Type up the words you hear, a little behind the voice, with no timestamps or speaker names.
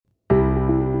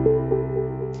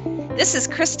This is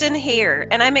Kristen Hayer,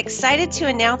 and I'm excited to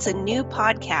announce a new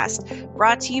podcast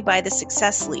brought to you by the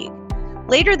Success League.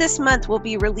 Later this month, we'll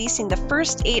be releasing the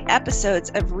first 8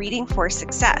 episodes of Reading for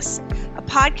Success, a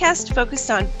podcast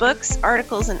focused on books,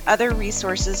 articles, and other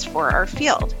resources for our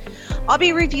field. I'll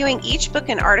be reviewing each book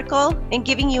and article and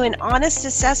giving you an honest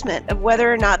assessment of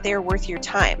whether or not they're worth your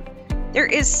time. There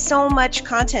is so much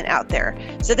content out there,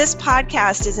 so this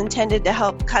podcast is intended to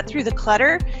help cut through the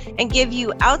clutter and give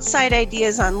you outside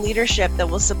ideas on leadership that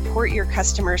will support your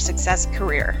customer success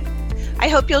career. I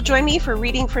hope you'll join me for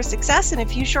Reading for Success in a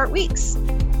few short weeks.